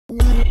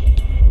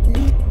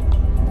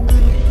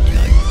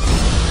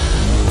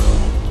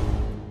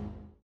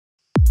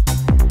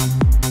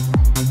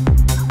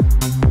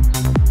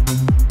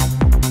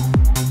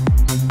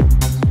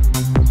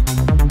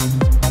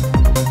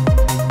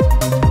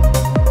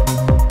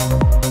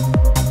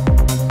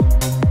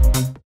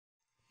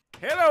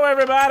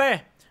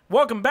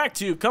Welcome back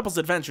to Couples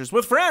Adventures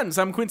with Friends.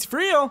 I'm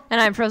QuincyFreal.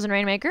 And I'm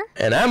FrozenRainMaker.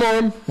 And I'm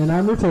Orm. And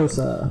I'm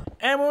Ratosa.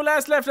 And when we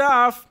last left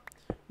off,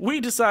 we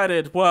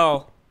decided,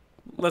 well,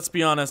 let's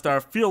be honest, our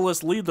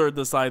fearless leader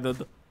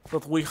decided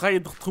that we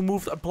had to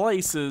move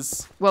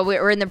places. Well,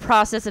 we're in the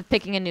process of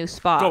picking a new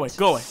spot. Go away,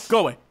 go away, go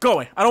away, go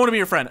away. I don't want to be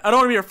your friend. I don't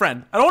want to be your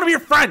friend. I don't want to be your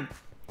friend.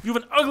 You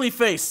have an ugly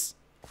face.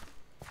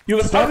 You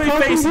have an Stop ugly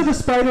face. talking to the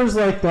spiders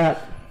like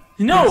that.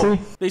 No,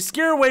 Quincy. they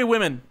scare away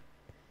women.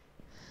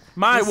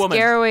 My woman.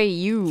 Scare away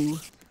you.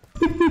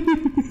 The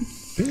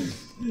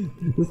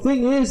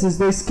thing is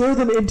they scare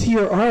them into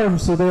your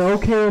arms, so they're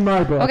okay in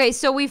my book. Okay,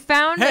 so we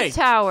found a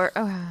tower.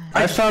 Oh.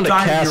 I found a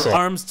Died in castle. your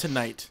arms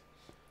tonight.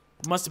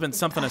 Must have been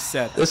something I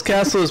said. This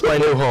castle is my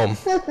new home.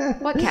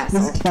 What castle?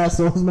 This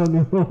castle is my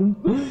new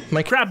home.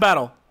 My Crab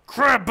battle.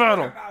 Crab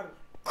battle.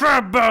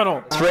 Crab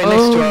battle. It's right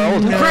next to our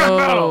old house. Crab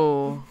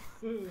battle.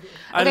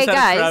 I just had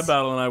guys. a crab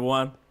battle and I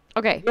won.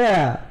 Okay.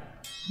 Yeah.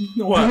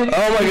 What?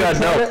 Oh my god,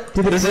 no.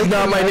 This is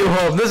not my new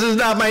home. This is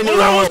not my new Oh,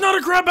 that was home. not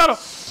a crab battle.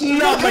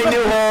 Not my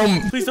new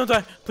home. Please don't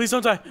die. Please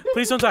don't die.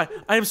 Please don't die.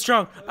 I am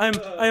strong. I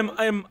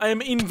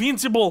am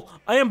invincible.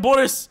 I am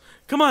Boris.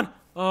 Come on.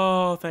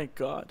 Oh, thank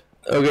God.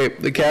 Okay,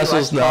 the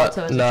castle's not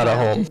a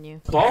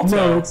home. Balto.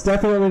 No, it's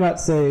definitely not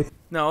safe.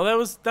 No, that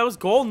was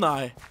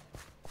Goldeneye.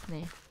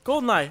 Nee.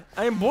 Goldeneye.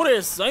 I am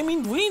Boris. I'm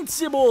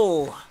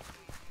invincible.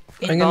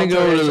 I'm gonna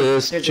go to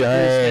this There's a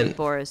giant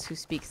Boris who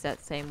speaks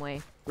that same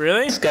way.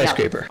 Really?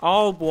 skyscraper.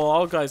 All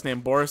guys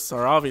named Boris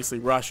are obviously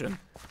Russian.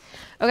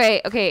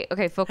 Okay,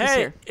 focus Hey,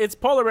 here. it's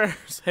polar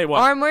bears. Hey,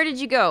 what? Orm, where did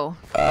you go?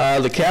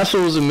 The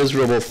castle was a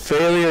miserable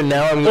failure.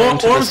 Now I'm going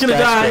to the Orm's gonna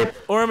die.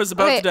 skyscraper. Orm is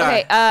about to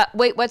die. Okay,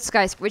 wait, what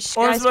skyscraper? Which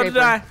Orm's skyscraper?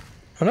 about to die.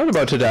 I'm not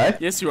about to die.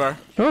 Yes, you are.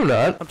 No, I'm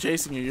not. I'm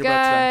chasing you. You're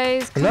about to die.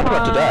 Guys, I'm not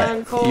about to die.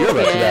 You're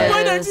about to die.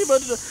 Why not? You're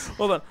about to die.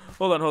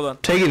 Hold on.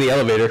 Taking the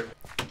elevator.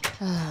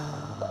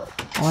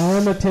 I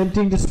am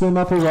attempting to swim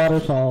up a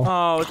waterfall.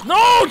 Oh,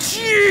 no,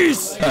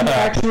 jeez!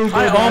 Actually, go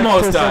I back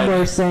almost to died.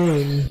 somewhere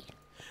sane.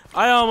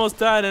 I almost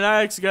died and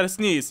I actually got to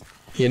sneeze.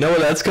 You know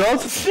what that's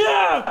called?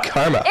 Yeah!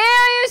 Karma. Ew,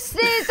 you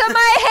sneezed on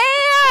my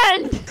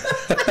hand!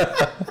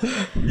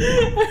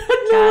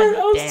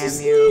 God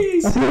damn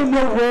you. I don't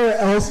know where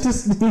else to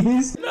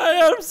sneeze.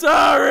 I am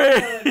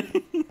sorry!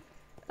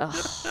 I'm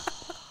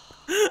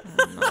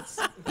not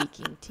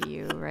speaking to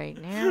you right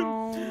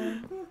now.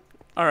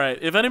 Alright,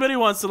 if anybody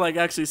wants to like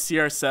actually see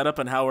our setup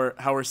and how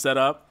we're set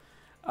up,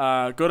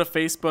 go to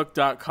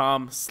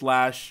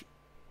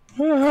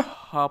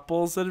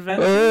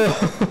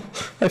facebook.com/couplesadventures.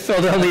 I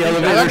fell down the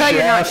elevator I love how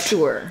you're not shaft.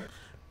 sure.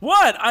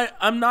 What?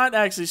 I'm not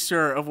actually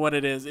sure of what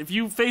it is. If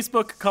you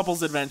Facebook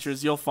Couples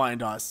Adventures, you'll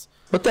find us.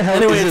 What the hell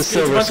Anyway, is a it's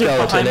silver bunch of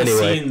skeleton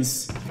anyway?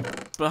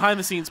 behind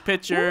the scenes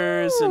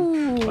pictures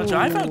and a bunch of,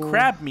 I found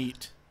crab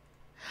meat.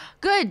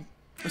 Good.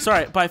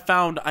 Sorry, by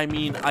found I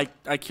mean I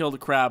killed a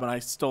crab and I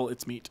stole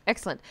its meat.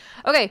 Excellent.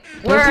 Okay,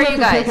 where Don't are you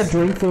you have to take a guys?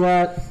 drink for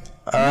that?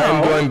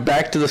 I'm going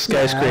back to the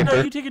skyscraper.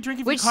 No, you take a drink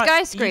if Which you're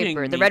caught skyscraper?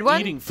 eating The meat, red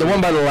one? eating The food. one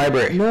by the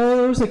library. No,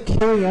 there was a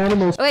killing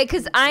animals. Okay,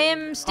 because I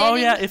am Oh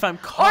standing. yeah, if I'm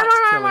caught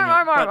killing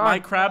it. But my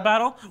crab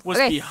battle was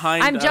Okay,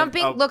 behind. I'm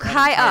jumping. Look an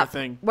high entire up,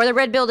 thing. where the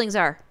red buildings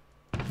are.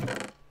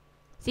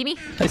 See me?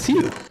 I see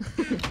you.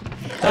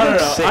 I don't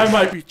know. safe. I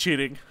might be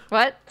cheating.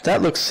 What?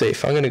 That looks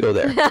safe. I'm gonna go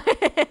there.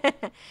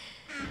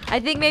 I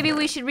think maybe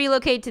we should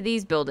relocate to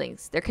these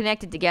buildings. They're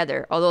connected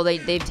together. Although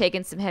they've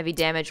taken some heavy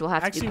damage, we'll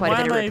have to Actually, do quite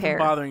why a bit am of I even repair.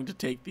 bothering to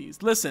take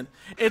these? Listen,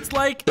 it's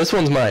like This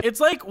one's mine.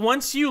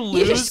 once you You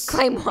lose. just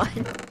claim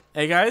one.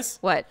 Hey guys,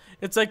 What?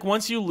 it's like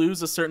once you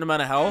lose a certain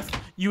amount of health,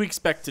 you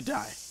expect to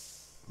die.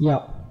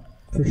 Yep,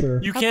 for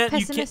sure. You How can't.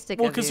 pessimistic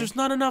Well, of because you. there's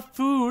not enough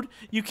food.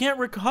 You can't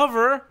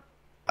recover.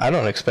 I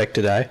don't expect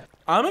to die.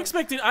 I'm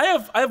expecting. I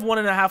have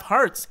 1.5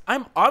 hearts.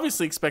 I'm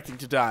obviously expecting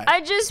to die.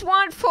 I just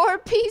want 4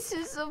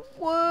 pieces of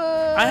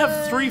wood. I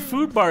have 3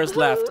 food bars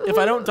left. If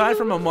I don't die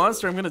from a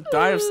monster, I'm gonna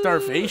die of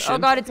starvation. Oh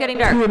god, it's getting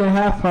dark.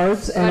 2.5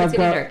 hearts, and God, I've it's getting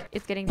got dark.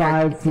 It's getting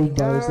dark. 5 food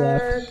bars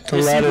left. The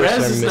You see, ladders res are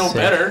is no missing.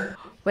 better.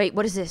 Wait,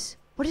 what is this?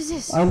 What is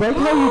this? I like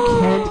how you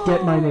can't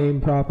get my name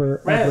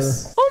proper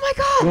Res. Oh my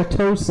god! ever.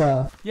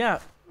 Ratosa. Yeah.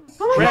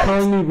 Oh my You're god!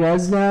 calling me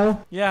Rez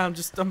now? Yeah. I'm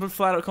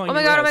flat out calling Oh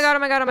my you god! Oh res. my god! Oh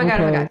my god! Oh my god!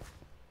 Oh my Okay. god!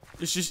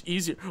 It's just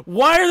easier.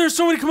 Why are there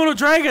so many Komodo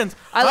dragons?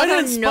 I love how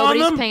didn't spawn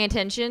nobody's them. paying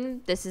attention.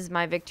 This is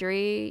my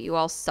victory. You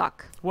all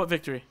suck. What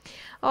victory?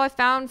 Oh, I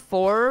found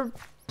 4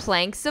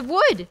 planks of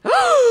wood.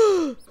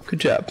 Good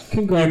job. You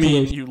mean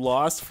Congratulations. you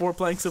lost 4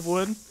 planks of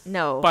wood?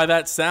 No. By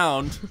that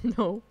sound.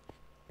 No.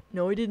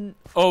 No, I didn't.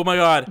 Oh my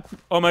god.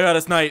 Oh my god,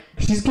 it's night.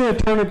 She's gonna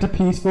turn it to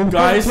peaceful mode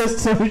Guys. just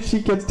so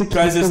she gets to keep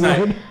Guys, it's the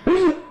night.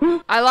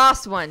 wood. I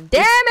lost one.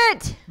 Damn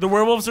it! The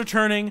werewolves are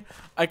turning.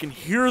 I can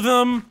hear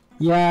them.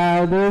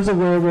 Yeah, there's a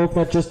werewolf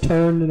that just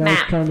turned and I was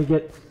Nah. trying to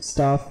get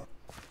stuff.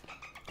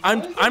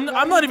 I'm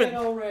not even.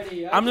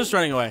 I'm just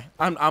running away.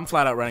 I'm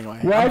flat out running away.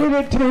 Why did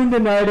it turn to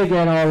night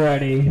again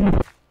already?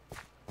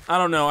 I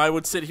don't know. I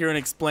would sit here and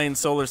explain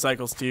solar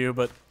cycles to you,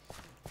 but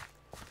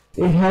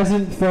It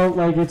hasn't felt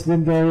like it's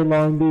been very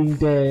long being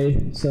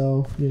day,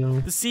 so, you know. the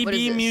What is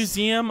CB this?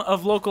 Museum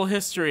of Local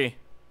History.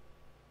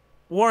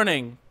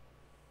 Warning.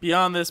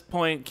 Beyond this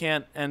point,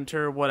 can't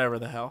enter. Whatever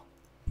the hell.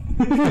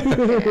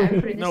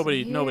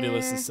 Nobody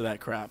listens to that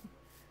crap.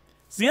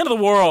 It's the end of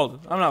the world.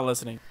 I'm not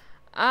listening.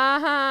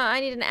 I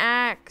need an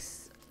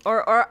axe.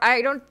 Or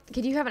I don't.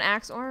 Could you have an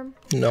axe, Orm?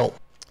 No.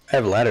 I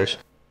have ladders.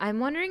 I'm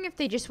wondering if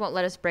they just won't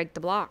let us break the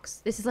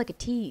blocks. This is like a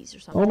tease or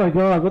something. Oh my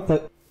god, what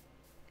the?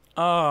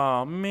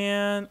 Oh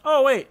man.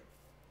 Oh wait.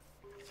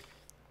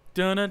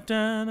 I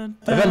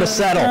found a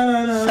saddle.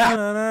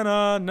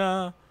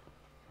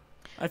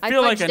 I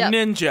feel like a fudged up.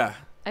 ninja.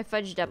 I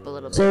fudged up a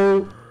little bit.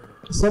 So,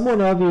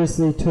 someone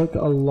obviously took a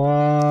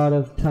lot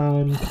of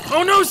time.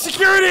 Oh no,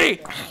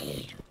 security!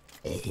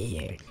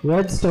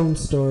 Redstone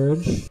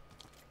storage.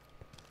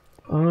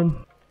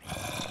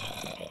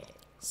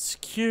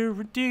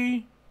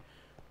 Security.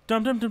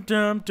 Dum dum dum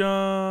dum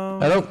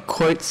dum. I don't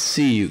quite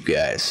see you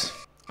guys.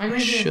 I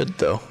should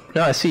though.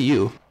 No, I see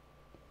you.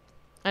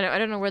 I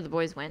don't know where the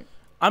boys went.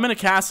 I'm in a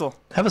castle.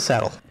 Have a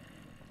saddle.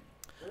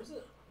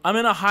 I'm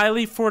in a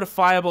highly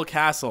fortifiable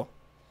castle.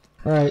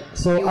 Alright,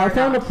 so I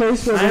found a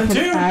place where I am we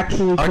can too.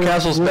 actually. Our put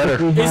castle's wood better.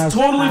 if we It's have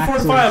totally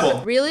axes.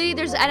 fortifiable. Really?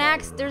 There's an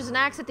axe. There's an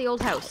axe at the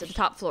old house at the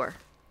top floor.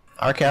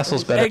 Our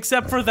castle's better.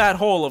 Except for that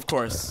hole, of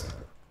course.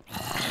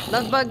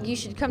 Lovebug, you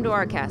should come to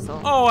our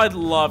castle. Oh, I'd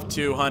love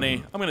to,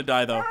 honey. I'm gonna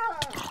die though.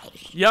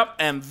 Yep,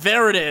 and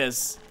there it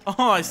is.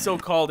 Oh, I so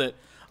called it.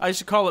 I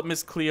should call it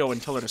Miss Cleo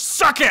and tell her to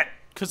suck it,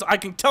 cause I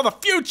can tell the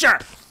future.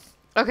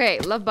 Okay,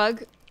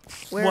 Lovebug,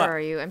 where What? are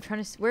you? I'm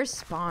trying to. Where's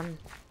Spawn?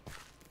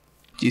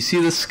 Do you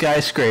see the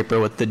skyscraper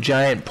with the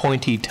giant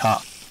pointy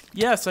top?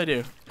 Yes, I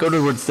do. Go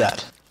towards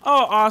that.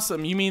 Oh,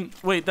 awesome. You mean,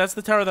 wait, that's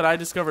the tower that I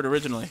discovered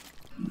originally.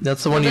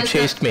 That's the one you that's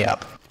chased me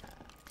up.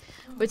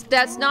 But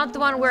that's not the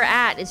one we're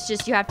at. It's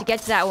just you have to get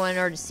to that one in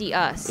order to see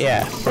us.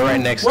 Yeah, we're right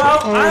next Well,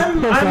 to it.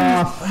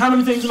 I'm how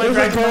many things am I There's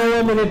a dragging?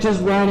 golem and it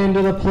just ran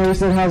into the place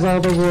that has all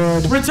the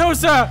wood.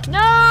 Ritosa! No!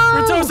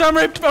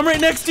 Ritosa, I'm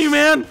right next to you,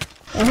 man!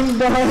 I'm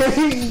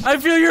dying. I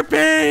feel your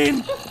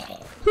pain!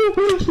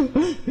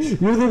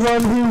 You're the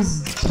one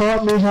who's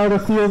taught me how to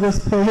feel this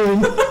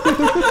pain.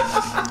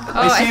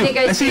 Oh, I think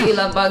I see you,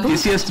 Lovebug. You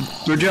see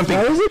us? We're jumping.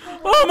 How is it?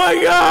 Oh my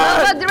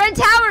god! Lovebug, the red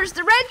towers!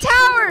 The red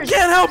towers!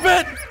 Can't help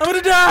it! I'm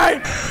gonna die!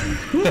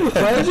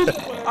 Why is it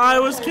I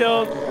was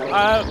killed.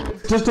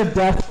 just a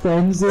death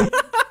frenzy?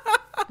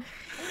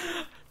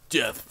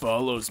 Death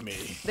follows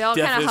me. They all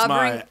Death kind is of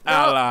hovering. my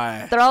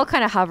ally. They're all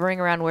kind of hovering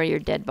around where your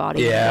dead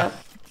body is. Yeah.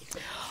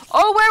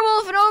 Oh,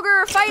 werewolf and ogre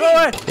are fighting! Go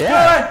away!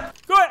 Yeah.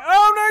 Go away!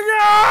 Oh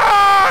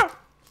my god!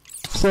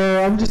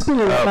 So I'm just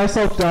gonna let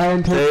myself die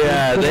until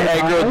They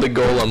aggroed the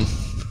golem.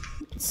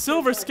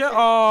 Silver scale.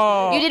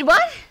 Oh. You did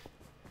what?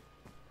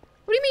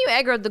 What do you mean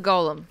you aggroed the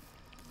golem?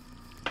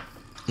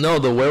 No,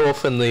 the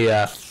werewolf and the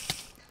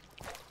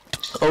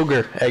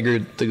ogre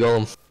aggroed the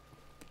golem.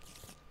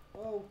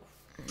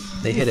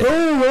 They hit it.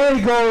 Go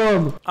away,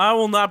 golem! I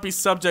will not be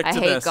subject I to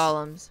hate this.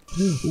 golems.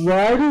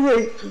 Why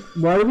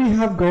do we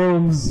have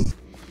golems?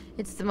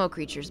 It's the Mo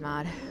Creatures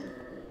mod.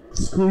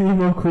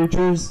 Screamo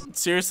creatures.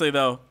 Seriously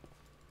though.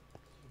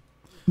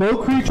 No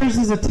creatures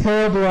is a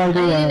terrible I need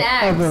idea an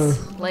ever.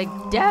 axe.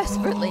 Like,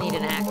 desperately need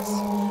an axe.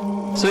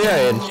 So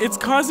yeah, Ian. It's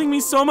causing me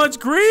so much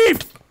grief!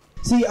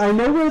 See, I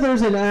know where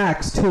there's an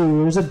axe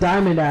too. There's a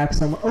diamond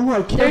axe. Oh,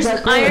 I killed There's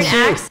that an iron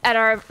golem. axe at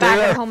our back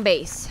Yeah. at home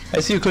base. I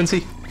see you,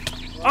 Quincy.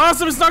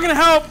 Awesome, it's not gonna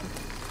help!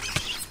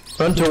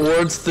 Run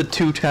towards the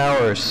two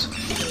towers.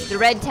 The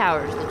red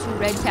towers. The two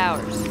red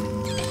towers.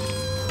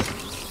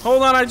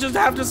 Hold on, I just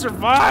have to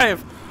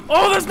survive!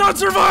 Oh, that's not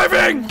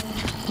surviving!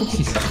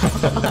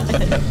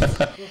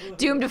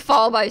 Doomed to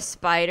fall by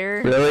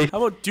spider. Really?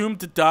 How about doomed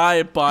to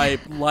die by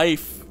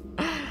life?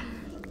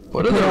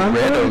 What are the I'm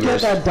red gonna get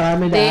ogres? that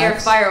diamond They are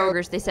axe. fire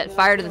ogres. They set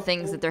fire to the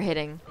things that they're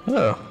hitting.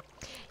 Oh.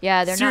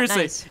 Yeah, they're Seriously,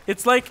 not nice.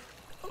 it's like,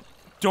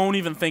 don't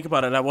even think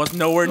about it. I was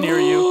nowhere near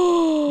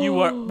you. You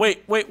are.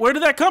 Wait, where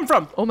did that come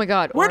from? Oh my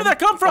god. Where did that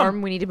come from?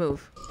 Orm, we need to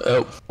move.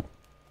 Oh.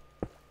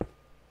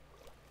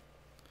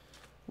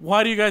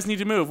 Why do you guys need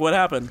to move? What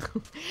happened?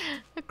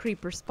 A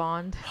creeper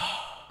spawned.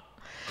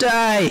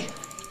 Die!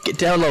 Get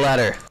down the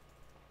ladder.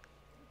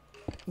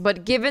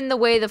 But given the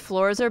way the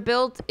floors are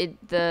built,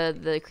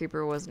 the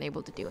creeper wasn't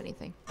able to do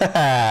anything. Listen,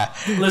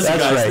 That's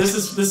guys, right. this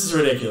is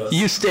ridiculous.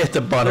 You stay at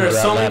the bottom There are of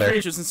that so many ladder.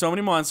 creatures and so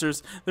many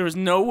monsters. There is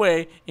no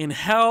way in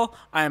hell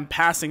I am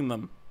passing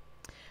them.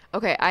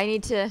 Okay, I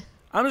need to.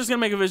 I'm just gonna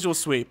make a visual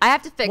sweep. I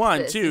have to fix 1,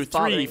 this. 2, It's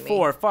bothering 3, me.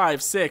 4,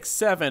 5, 6,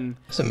 7,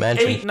 It's a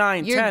mansion. 8,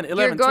 9, You're- 10, you're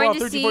 11, going 12, to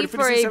 13, see 14, for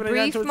 15, a 16, 17,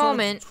 18, brief 19, 20,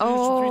 moment. 21,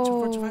 22, 23,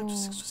 24, Oh. 25,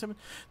 26, 27,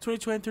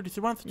 28, 29, 30,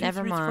 31, 32, Never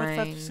 33, 34, 35,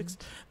 mind. 36,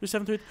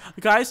 37, 38.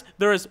 Guys,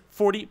 there is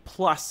 40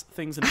 plus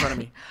things in front of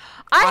me.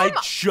 I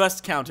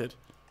just counted.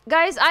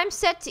 Guys, I'm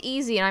set to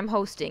easy and I'm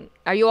hosting.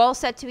 Are you all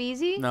set to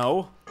easy?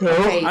 No.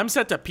 Okay. I'm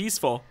set to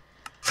peaceful.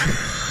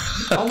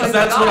 Oh my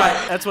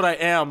That's what I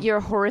am. You're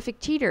a horrific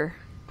cheater.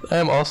 I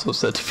am also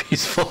set to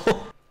peaceful.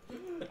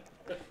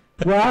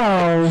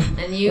 Wow.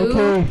 And you,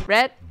 Okay.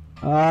 Rhett?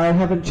 I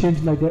haven't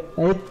changed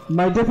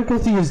my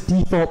difficulty is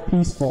default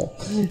peaceful.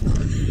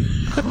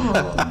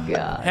 Oh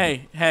god.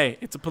 Hey,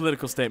 it's a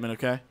political statement,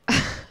 okay?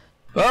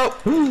 Oh,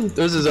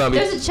 there's a zombie.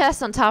 There's a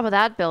chest on top of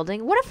that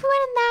building. What if we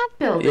went in that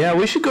building? Yeah,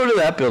 we should go to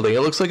that building.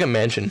 It looks like a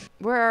mansion.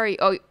 Where are you?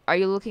 Oh, are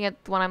you looking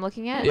at the one I'm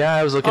looking at? Yeah,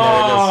 I was looking at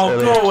Oh,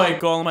 it. go away,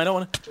 Golem. I don't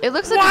want to. It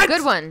looks like What? a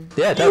good one.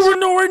 Yeah, it You does. were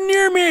nowhere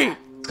near me.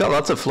 It's got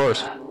lots of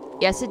floors.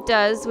 Yes, it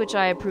does, which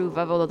I approve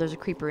of. Although there's a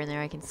creeper in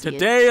there, I can see it.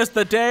 Today is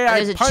the day I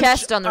there's a punch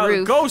chest on the a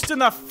roof. ghost in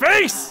the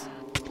face.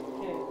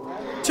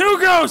 2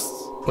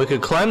 ghosts. We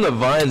could climb the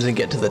vines and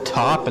get to the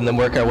top and then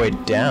work our way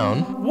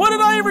down. What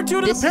did I ever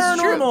do to This the is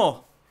true.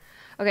 paranormal?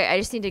 Okay, I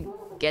just need to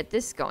get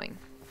this going.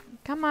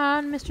 Come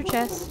on, Mr.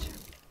 Chest.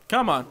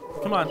 Come on,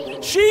 come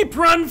on. Sheep,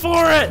 run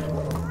for it.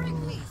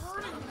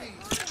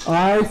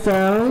 I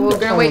found. We're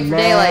gonna a wait for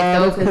daylight though,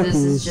 lot of because this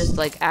is cookies. just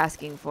like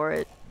asking for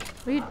it.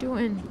 What are you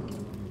doing?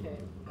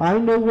 I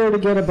know where to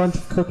get a bunch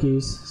of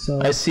cookies.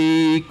 So. I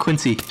see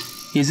Quincy.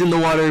 He's in the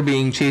water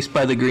being chased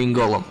by the green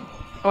golem.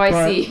 Oh, I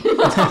What? see.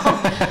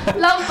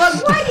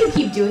 Lovebug, why do you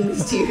keep doing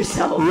this to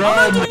yourself? I'm not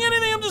Run! doing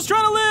anything. I'm just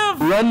trying to live.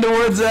 Run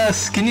towards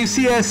us! Can you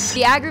see us?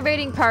 The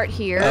aggravating part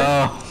here.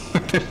 Oh.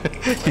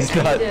 He's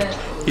not.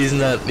 He's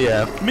not,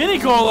 yeah. Mini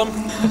golem.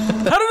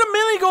 How did a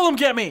mini golem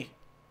get me?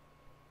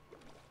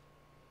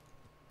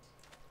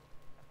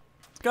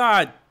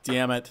 God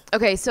damn it.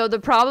 Okay, so the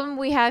problem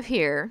we have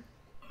here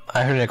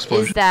I heard an is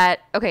explosion. that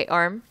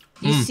Arm.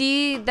 You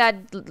see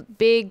that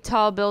big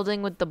tall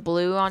building with the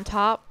blue on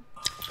top?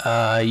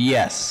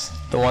 Yes.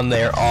 The one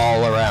they're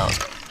all around.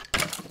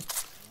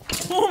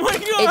 Oh my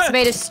god. It's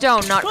made of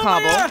stone, not Oh my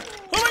cobble. god.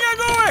 Oh my god,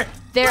 go away.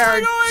 There Go are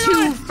away, go away, go 2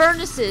 away.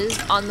 furnaces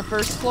on the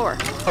first floor.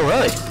 Oh,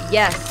 really?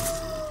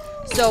 Yes.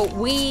 So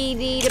we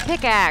need a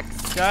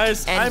pickaxe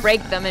Guys, and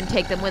break them and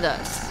take them with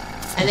us.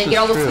 And then This get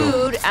all the is true.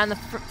 food and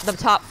the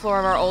top floor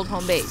of our old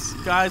home base.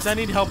 Guys, I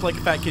need help like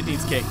a fat kid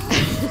needs cake.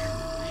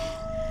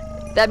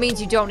 That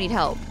means you don't need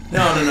help.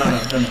 No.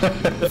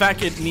 The fat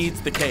kid needs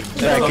the cake.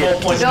 That's Fat the kid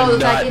whole point. does No, the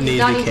not fact is need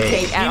not the need the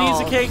cake. cake at He needs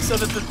all. a cake so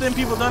that the thin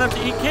people don't have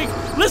to eat cake.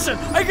 Listen,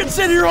 I can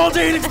sit here all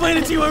day and explain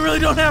it to you. I really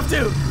don't have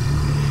to.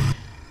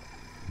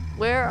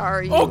 Where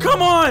are you? Oh,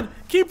 come on.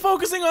 Keep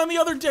focusing on the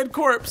other dead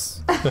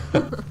corpse.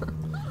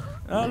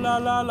 La la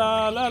la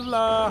la la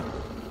la.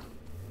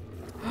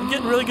 I'm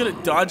getting really good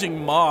at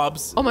dodging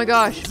mobs. Oh my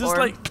gosh. Is this Orm.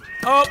 like...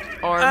 Oh,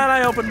 Orm. and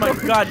I opened my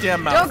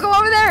goddamn mouth. Don't go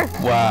over there!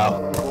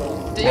 Wow.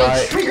 You'll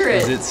Why trigger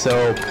is it. it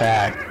so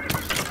packed?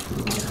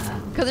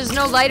 Because there's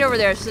no light over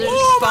there, so they're just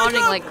Oh my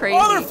spawning God. like crazy.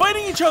 Oh, they're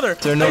fighting each other.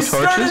 There are no They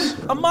started torches?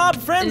 a mob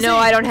frenzy. No,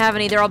 I don't have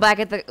any. They're all back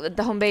at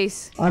the home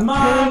base. I'm Mom,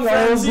 killing all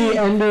frenzy. the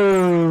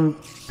ender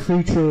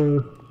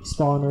creature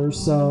spawners,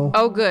 so.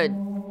 Oh, good.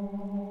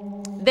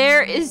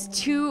 There is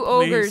 2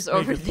 ogres Please, make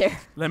over it. there.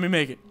 Let me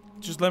make it.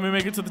 Just let me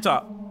make it to the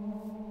top.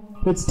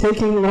 It's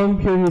taking long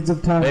periods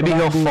of time. Maybe but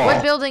he'll I'll do fall.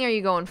 What building are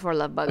you going for,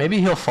 Lovebug? Maybe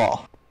he'll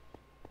fall.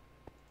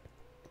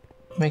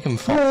 Make him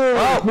fall. Yay!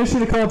 Oh!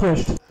 Mission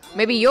accomplished.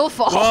 Maybe you'll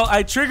fall. Well,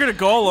 I triggered a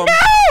golem.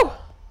 No!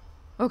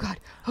 Oh, God.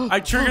 I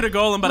triggered a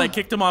golem, but I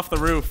kicked him off the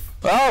roof.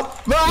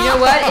 Oh! You know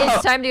what?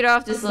 It's time to get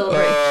off this little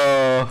break.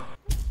 Oh.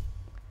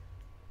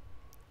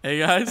 Hey,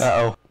 guys.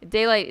 Uh-oh.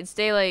 Daylight. It's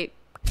daylight.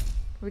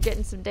 We're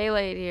getting some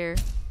daylight here.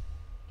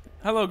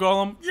 Hello,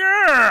 golem.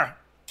 Yeah!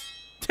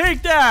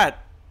 Take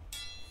that!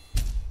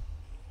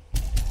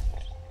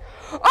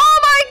 Oh,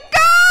 my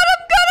God!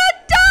 I'm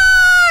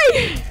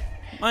gonna die!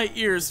 My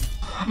ears.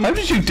 How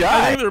did you I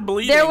die? think they're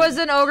bleeding. There was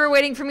an ogre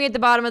waiting for me at the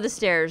bottom of the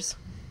stairs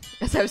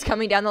as I was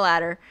coming down the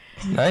ladder.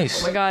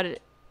 Nice. Oh my god,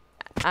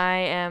 I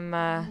am,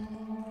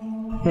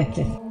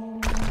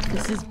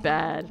 this is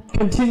bad.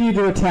 Continue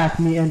to attack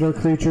me, ender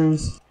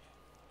creatures.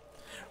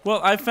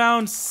 Well, I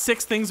found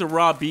 6 things of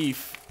raw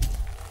beef.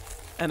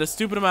 And a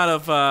stupid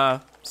amount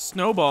of,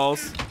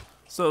 snowballs.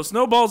 So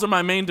snowballs are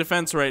my main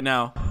defense right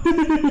now.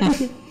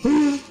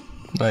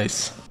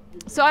 Nice.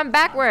 So I'm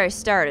back where I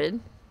started.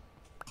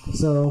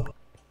 So,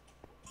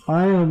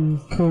 I am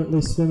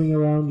currently swimming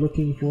around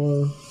looking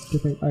for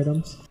different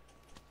items.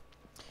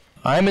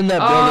 I'm in that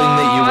building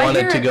that you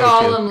wanted to go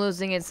Gollum to.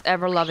 losing its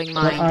ever-loving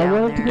mind I down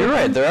wanted to there. You're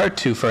right, there are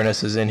 2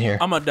 furnaces in here.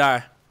 I'm gonna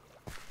die.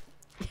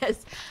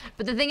 Yes,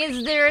 but the thing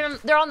is,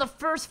 they're on the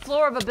first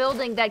floor of a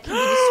building that can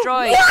be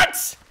destroyed.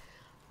 What?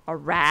 A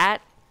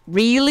rat?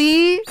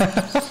 Really?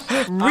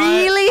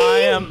 Really?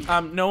 I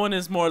am, no one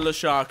is more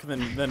LeShock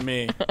than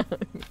me.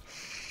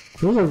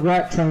 There's a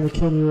rat trying to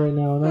kill me right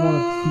now, and I want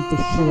to beat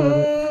the shit out of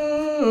it.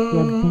 I'm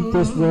gonna beat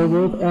this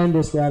werewolf and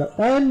this rat up.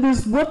 And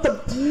this, what the?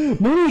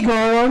 Mini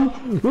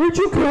Golem, where'd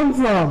you come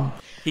from?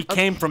 He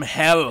came from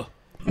hell.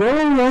 Go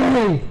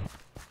away!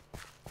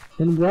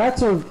 And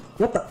rats are,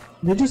 what the?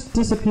 They just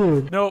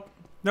disappeared. Nope.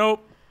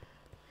 Nope.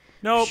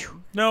 Nope.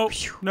 Nope.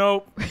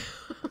 Nope.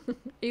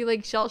 You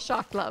like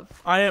shell-shocked, love.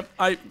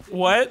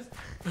 What?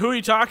 Who are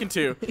you talking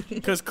to?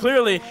 Because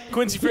clearly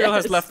QuincyFreal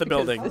has left the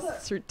building. This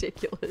is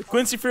ridiculous.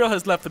 QuincyFreal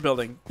has left the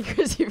building.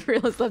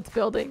 QuincyFreal has left the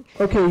building.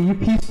 Okay, you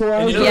peaceful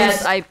And you know-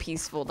 Yes, I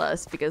peacefuled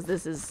us because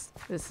this is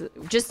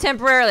just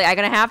temporarily. I'm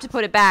gonna have to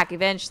put it back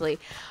eventually,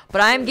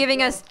 but I'm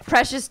giving us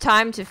precious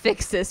time to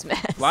fix this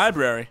mess.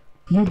 Library.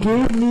 You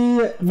gave me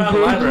a I've been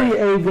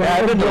to the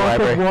random block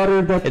library. of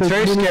water that It's the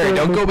very mini scary. golem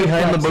Don't go picked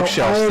behind up, the so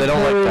bookshelves. I They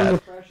don't like am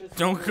that. carrying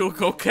Don't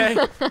go. Okay.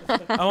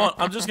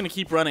 I'm just gonna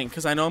keep running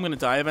because I know I'm gonna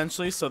die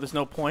eventually. So there's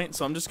no point.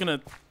 So I'm just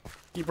gonna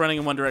keep running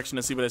in one direction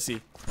to see what I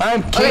see.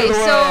 I'm king Okay, of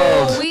the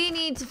so world. we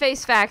need to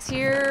face facts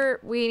here.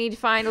 We need to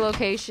find a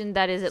location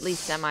that is at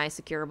least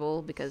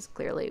semi-securable because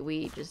clearly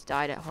we just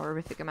died a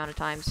horrific amount of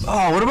times.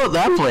 Oh, what about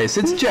that place?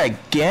 It's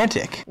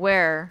gigantic.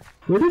 Where?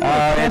 Where did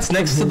my It's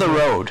next to the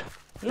road.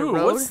 Ooh,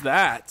 road? what's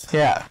that?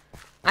 Yeah.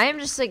 I am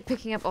just like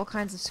picking up all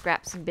kinds of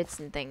scraps and bits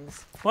and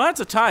things. Well, that's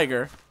a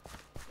tiger.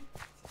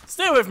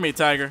 Stay away from me,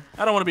 tiger.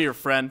 I don't want to be your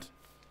friend.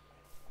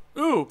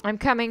 Ooh. I'm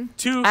coming.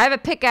 To I have a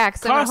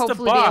pickaxe. I'm gonna Costa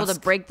hopefully be able to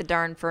Bosk. break the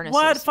darn furnaces.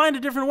 What? Find a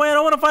different way. I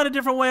don't want to find a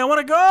different way. I want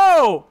to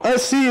go. I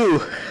see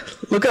you.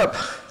 Look up.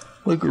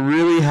 Look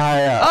really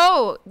high up.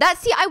 Oh,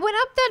 see, I went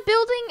up that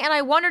building and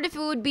I wondered if it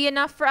would be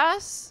enough for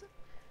us.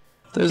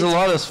 There's a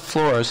lot of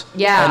floors.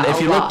 Yeah, And if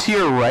a you lot. look to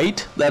your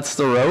right, that's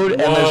the road,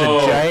 and there's Whoa.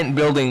 a giant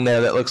building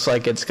there that looks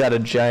like it's got a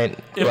giant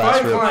If glass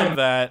I roof. climb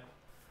that,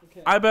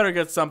 I better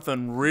get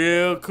something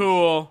real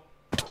cool.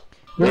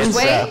 It's,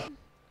 Wait.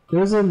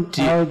 There's an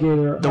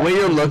alligator. the way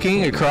you're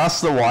looking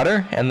across the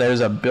water, and there's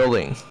a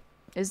building.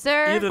 Is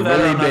there? Either that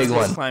or Really I'm not big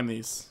supposed to one. climb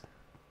these.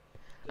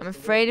 I'm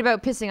afraid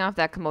about pissing off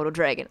that Komodo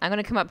dragon. I'm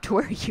gonna come up to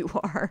where you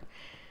are.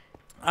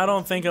 I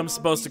don't think I'm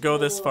supposed to go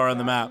this far on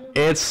the map.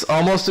 It's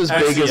almost as big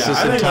Actually, as yeah, this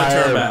I think I'll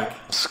turn entire back.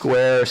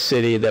 square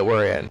city that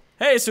we're in.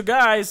 Hey, so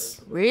guys,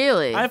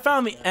 Really? I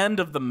found the end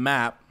of the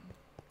map.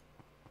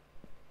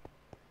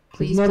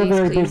 Please, Not a please,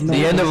 very please. big The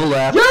map. end of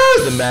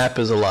the map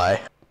is a lie.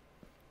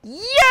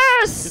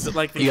 Yes! Is it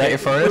like the You got your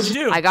furnace? What'd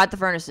you do? I got the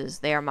furnaces.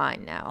 They are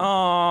mine now.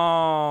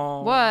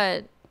 Oh.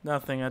 What?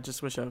 Nothing. I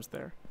just wish I was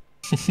there.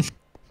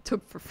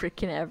 Took for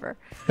freaking ever.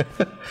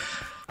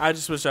 I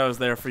just wish I was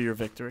there for your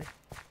victory.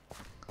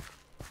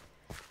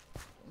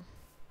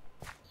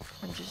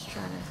 I'm just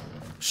trying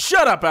to.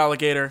 Shut up,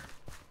 alligator.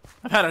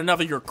 I've had enough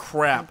of your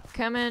crap.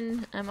 Come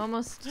in. I'm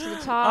almost to the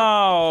top.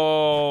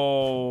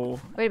 Oh.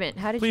 Wait a minute.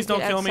 How did Please you don't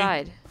get kill me.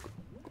 outside?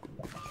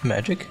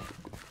 Magic?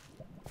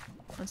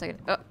 1 second.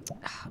 Oh,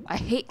 I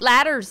hate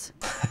ladders.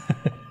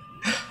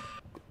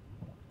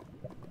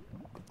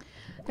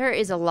 There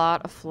is a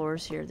lot of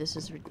floors here. This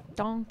is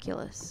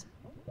ridiculous.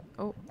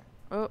 Oh,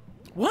 oh,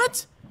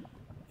 What?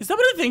 Is that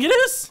what I think it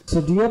is?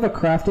 So do you have a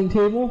crafting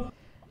table?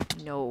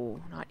 no,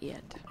 not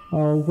yet.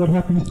 Oh, what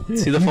happened?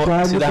 See the You fo-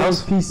 died see with the those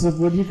house? pieces of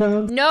wood you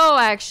found? No,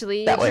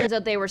 actually, That it way. turns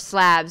out they were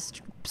slabs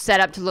set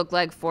up to look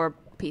like 4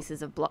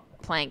 pieces of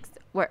planks.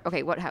 Where?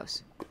 Okay, what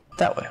house?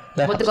 That way.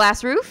 That With the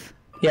house. glass roof?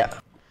 Yeah.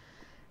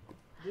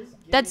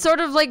 That sort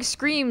of like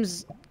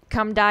screams,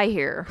 "Come die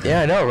here."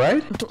 Yeah, I know,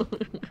 right?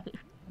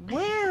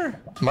 Where?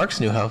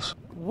 Mark's new house.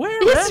 Where?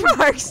 It's man?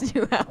 Mark's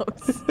new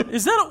house.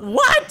 Is that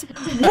what?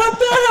 What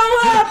the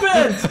hell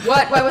happened?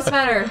 What? What's the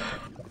matter?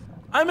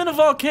 I'm in a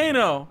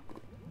volcano.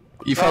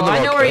 You found the I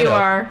volcano. know where you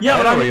are. Yeah, I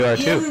but know I'm where you are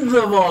too. in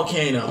the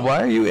volcano.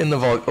 Why are you in the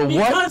volcano?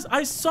 What? Because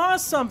I saw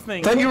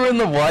something. I thought you were in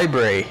the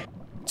library.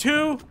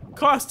 2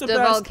 Costa The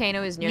Best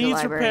volcano is near the needs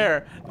library.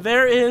 repair.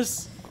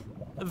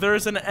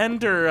 There's an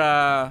ender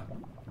I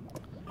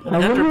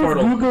ender wonder if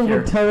portal Google here.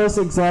 would tell us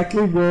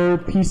exactly where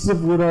pieces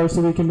of wood are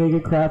so we can make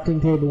a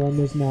crafting table on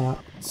this map.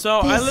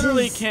 So I This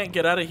literally is- can't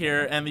get out of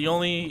here, and the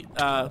only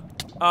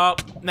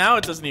now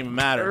it doesn't even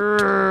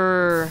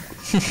matter.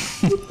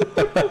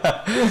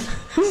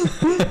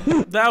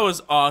 That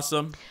was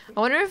awesome. I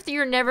wonder if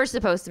you're never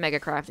supposed to make a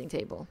crafting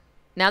table.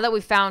 Now that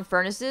we've found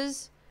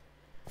furnaces,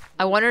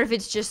 I wonder if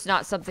it's just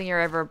not something you're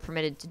ever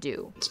permitted to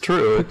do. It's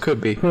true. It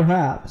could be.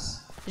 Perhaps.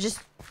 It's just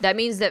that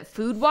means that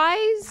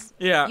food-wise,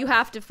 Yeah. you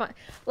have to find.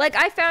 Like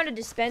I found a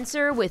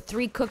dispenser with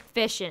 3 cooked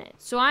fish in it,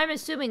 so I'm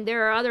assuming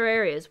there are other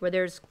areas where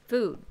there's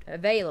food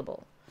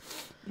available.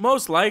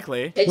 Most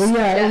likely. Well,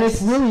 yeah, and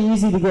it's really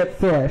easy to get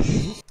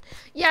fish.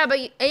 Yeah, but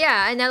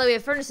yeah, and now that we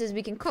have furnaces,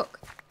 we can cook.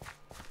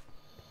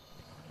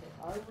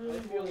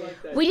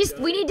 We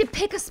need to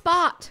pick a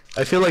spot.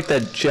 I feel like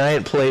that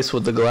giant place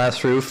with the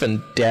glass roof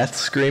and death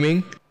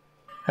screaming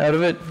out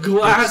of it.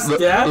 Glass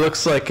death?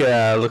 Looks like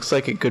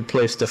a good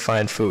place to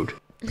find food.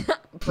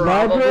 Library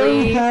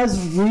Probably.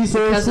 has looks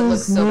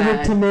resources so needed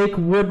bad. to make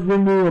wood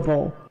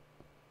renewable.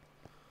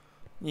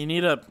 You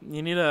need a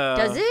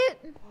Does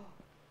it?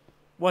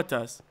 What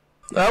does?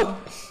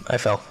 Oh, I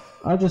fell.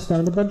 I just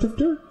found a bunch of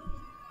dirt.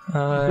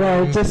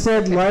 Well, it just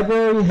said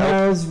library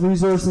has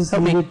resources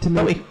Help me. needed to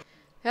Help make me.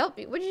 Help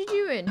me. What are you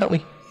doing? Help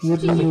me.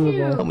 wood you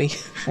renewable. Help me.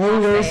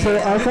 Anyway, so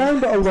I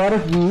found a lot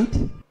of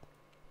wheat,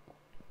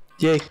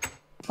 Yay.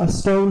 a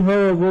stone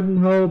hoe, a wooden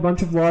hoe, a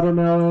bunch of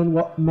watermelon,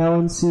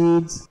 melon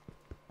seeds,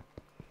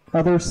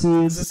 other Is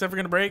seeds. this ever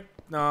gonna break?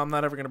 No, I'm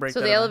not ever gonna break So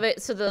that. the am I?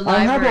 elevate. So the I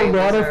have library. a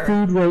lot was of our-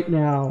 food right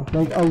now,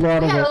 like a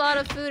lot We of had it. a lot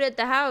of food at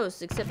the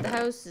house, except the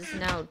house is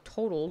now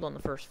totaled on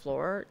the first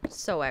floor. It's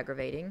so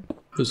aggravating.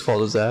 Whose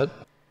fault is that?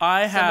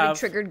 I Somebody have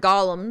triggered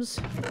golems.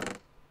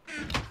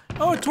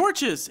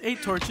 torches.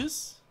 8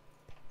 torches.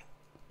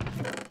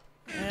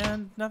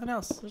 And nothing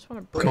else. I just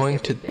want to break Going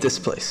to everything. this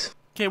place.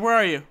 Okay, where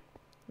are you?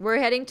 We're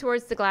heading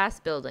towards the glass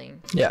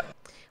building Yeah.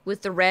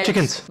 with the red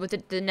Chickens. with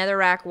the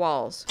netherrack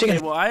walls. Chicken.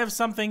 Okay, well I have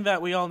something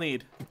that we all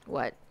need.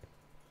 What?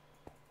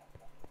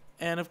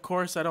 And of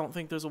course, I don't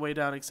think there's a way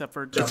down except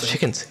for Get the jumping.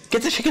 chickens.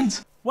 Get the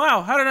chickens.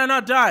 Wow, how did I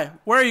not die?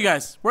 Where are you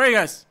guys? Where are you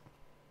guys?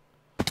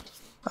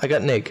 I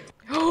got an egg.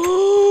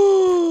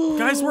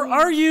 Guys, where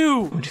are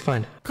you? What'd you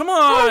find? Come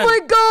on. Oh my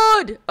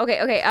god!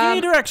 Okay, okay, Give me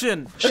a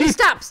direction. okay,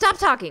 stop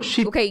talking.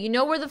 Sheep. Okay, you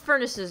know where the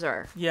furnaces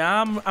are.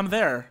 Yeah, I'm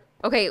there.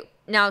 Okay,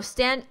 now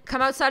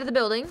come outside of the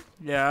building.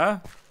 Yeah.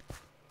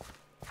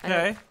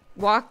 Okay.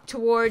 Walk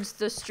towards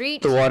the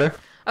street. The water.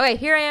 Okay,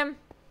 here I am.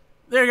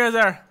 There you guys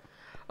are.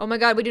 Oh my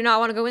god, we do not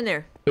want to go in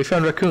there. We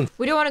found raccoon.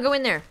 We don't want to go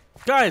in there.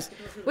 Guys,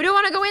 We don't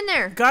want to go in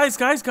there.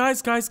 guys.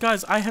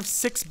 I have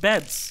 6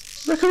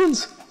 beds.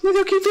 Raccoons. Look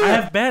how cute they I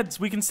are. have beds.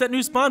 We can set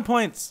new spawn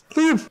points.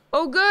 Look at them.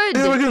 Oh, good.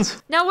 Look at the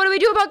raccoons. Now what do we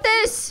do about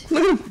this?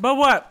 Look at them. But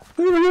what?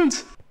 Look at the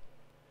raccoons.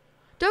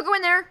 Don't go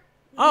in there.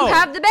 Oh. You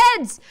have the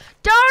beds.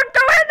 Don't go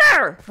in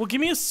there. Well, give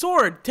me a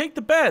sword. Take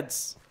the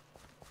beds.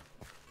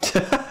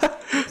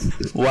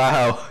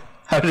 Wow.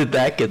 How did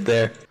that get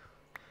there?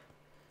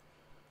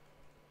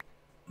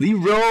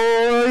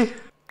 Leroy.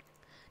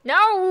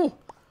 No.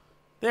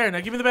 There, now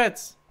give me the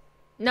beds.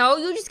 No,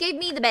 you just gave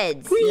me the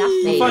beds.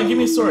 Lovely. Fine, give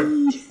me a sword.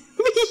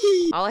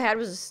 All I had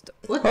was a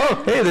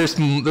Oh, hey, there's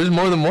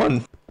more than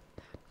one.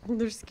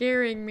 They're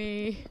scaring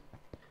me.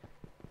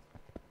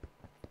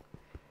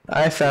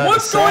 I found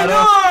What's a saddle.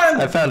 going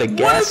on? I found a What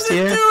gas is it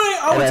here. doing?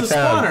 Oh, and it's a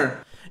I found- spawner.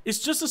 It's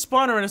just a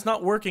spawner and it's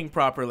not working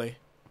properly.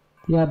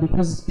 Yeah,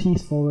 because it's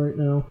peaceful right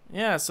now.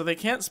 Yeah, so they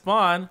can't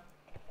spawn.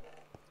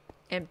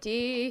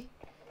 Empty.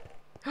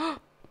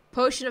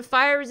 Potion of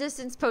fire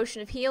resistance,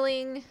 potion of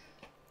healing.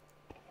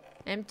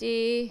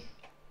 Empty.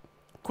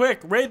 Quick,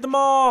 raid them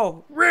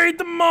all! Raid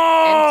them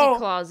all! Empty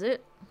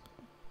closet.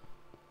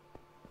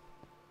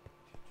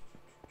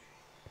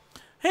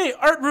 Hey,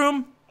 art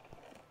room!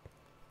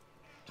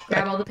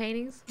 Grab all the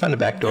paintings. Found a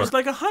back door. There's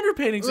like 100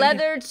 paintings in here.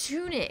 Leather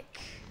tunic.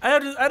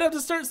 I'd have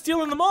to start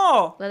stealing them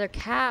all. Leather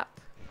cap.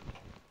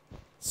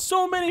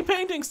 So many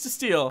paintings to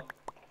steal.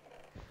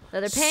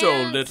 Leather pants.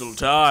 So little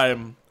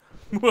time.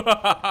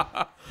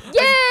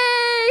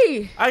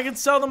 Yay! I can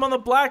sell them on the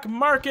black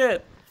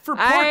market for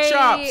pork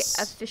chops.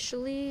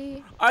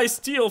 Officially. I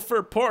steal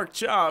for pork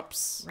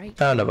chops. Right.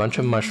 Found a bunch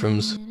of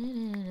mushrooms.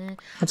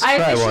 Let's I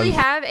try officially one.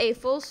 have a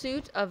full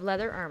suit of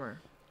leather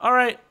armor. All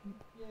right.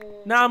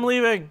 Now I'm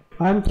leaving.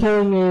 I'm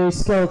killing a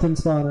skeleton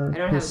spawner. I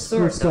don't have a with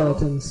sword,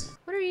 skeletons.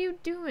 What are you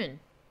doing?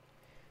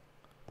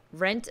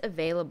 Rent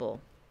available.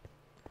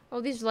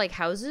 Oh, these are like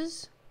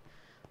houses?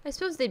 I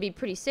suppose they'd be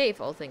pretty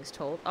safe, all things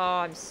told. Oh,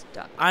 I'm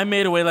stuck. I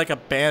made away like a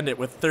bandit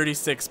with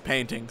 36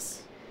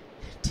 paintings.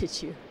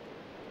 Did you?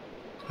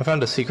 I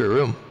found a secret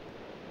room.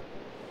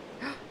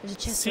 There's a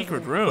chest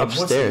Secret over there. room.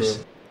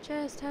 Upstairs.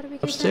 Chest, how do we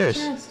get Upstairs.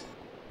 that chest?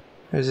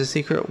 There's a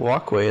secret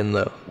walkway in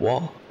the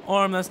wall.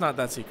 Orm, that's not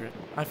that secret.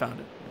 I found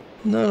it.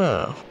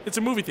 No. It's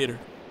a movie theater.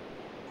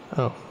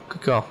 Oh,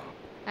 good call.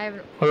 I have an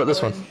What about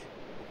this one? orange.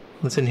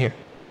 What's in here?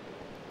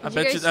 I Did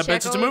bet you you guys it's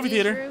check a all of movie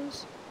these theater.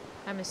 rooms?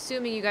 I'm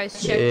assuming you guys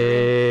checked the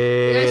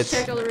room. You guys It's...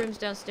 checked all the rooms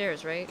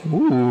downstairs, right?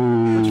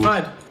 Ooh.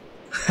 Fine.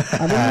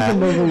 I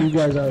don't even know where you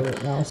guys are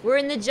right now. We're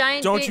in the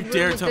giant Don't big you room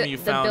dare with tell me you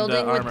the found,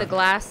 building with armor. the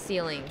glass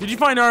ceiling. Did you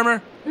find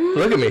armor?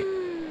 Look at me.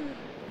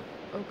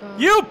 Oh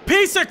god. You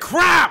piece of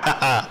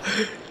crap!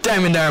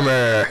 Diamond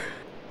armor.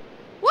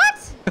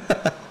 What?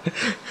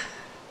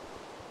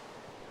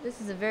 This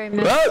is a very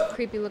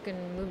creepy looking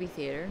movie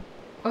theater.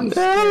 Oh, you No.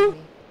 scared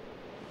me.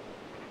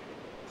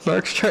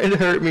 Mark's trying to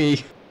hurt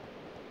me.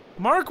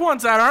 Mark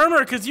wants that armor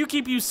because you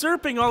keep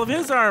usurping all of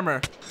his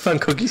armor.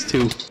 Found cookies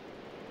too.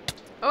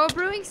 Oh, a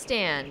brewing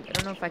stand. I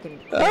don't know if I can.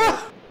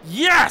 Ah!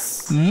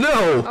 Yes!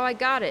 No! Oh, I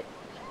got it.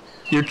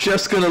 You're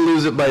just gonna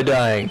lose it by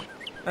dying.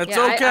 That's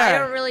Yeah, okay. I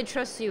don't really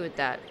trust you with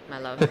that, my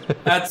love.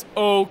 That's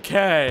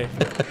okay.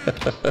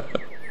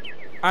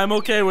 I'm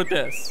okay with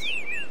this.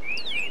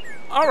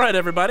 All right,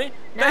 everybody.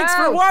 Thanks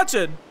for No.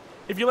 watching.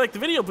 If you liked the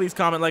video, please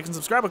comment, like, and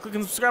subscribe by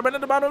clicking the subscribe button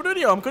at the bottom of the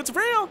video. I'm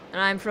QuincyFreal.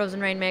 And I'm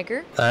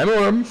FrozenRainMaker. I'm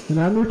Orm. And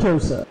I'm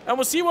Rutosa. And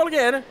we'll see you all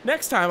again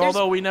next time, There's-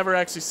 although we never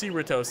actually see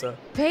Ritosa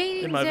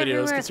Paintings in my videos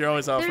everywhere. because you're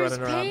always off There's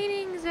running around.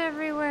 paintings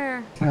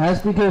everywhere.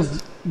 That's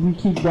because we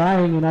keep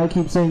dying and I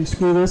keep saying,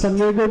 screw this, I'm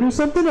gonna go do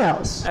something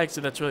else.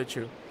 Actually, that's really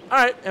true. All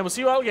right, and we'll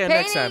see you all again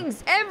next time.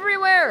 Paintings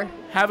everywhere.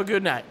 Have a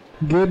good night.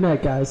 Good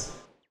night, guys.